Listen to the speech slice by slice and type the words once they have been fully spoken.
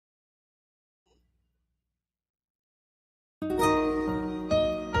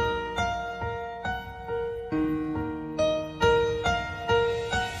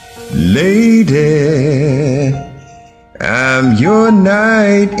Lady, I'm your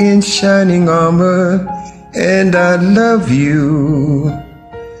knight in shining armor, and I love you.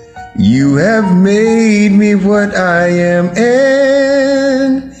 You have made me what I am,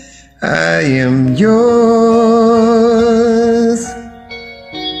 and I am yours.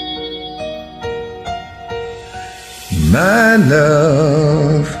 My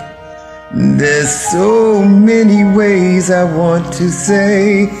love, there's so many ways I want to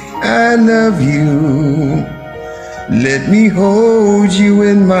say I love you. Let me hold you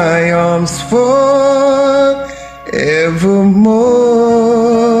in my arms forevermore.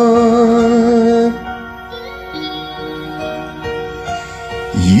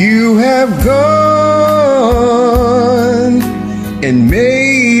 You have gone and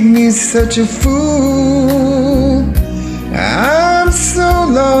made me such a fool. I'm so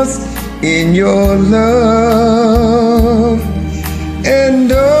lost in your love,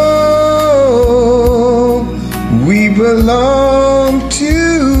 and oh, we belong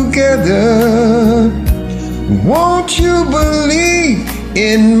together. Won't you believe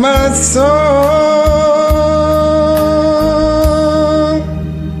in my song?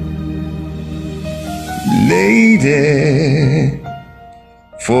 Lady,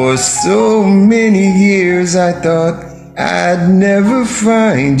 for so many years I thought I'd never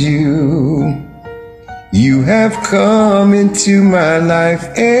find you. You have come into my life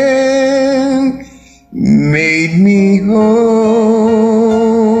and made me whole.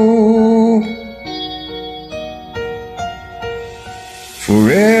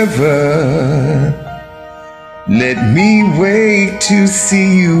 Forever, let me wake to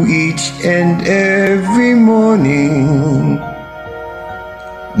see you each and every morning.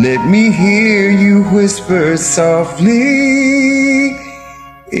 Let me hear you whisper softly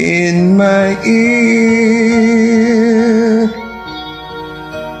in my ear.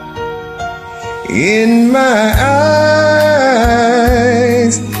 In my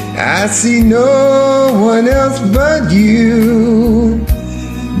eyes, I see no one else but you.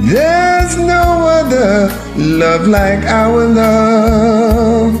 There's no other love like our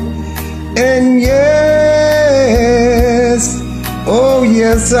love. And yes, oh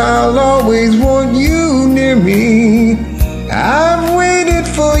yes, I'll always want you near me. I've waited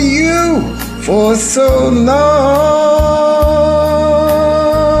for you for so long.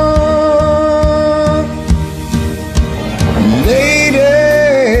 Lady,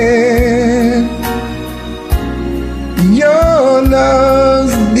 your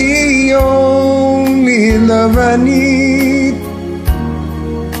love's the only love I need.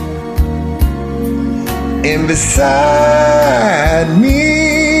 And beside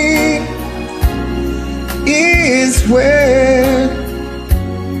me is where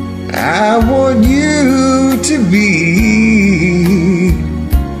I want you to be.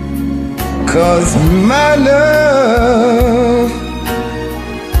 'Cause my love,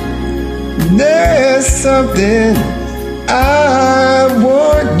 there's something I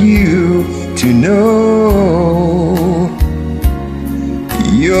want you to know.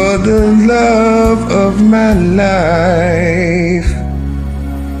 You're the love of my life.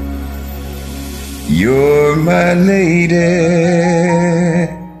 You're my lady.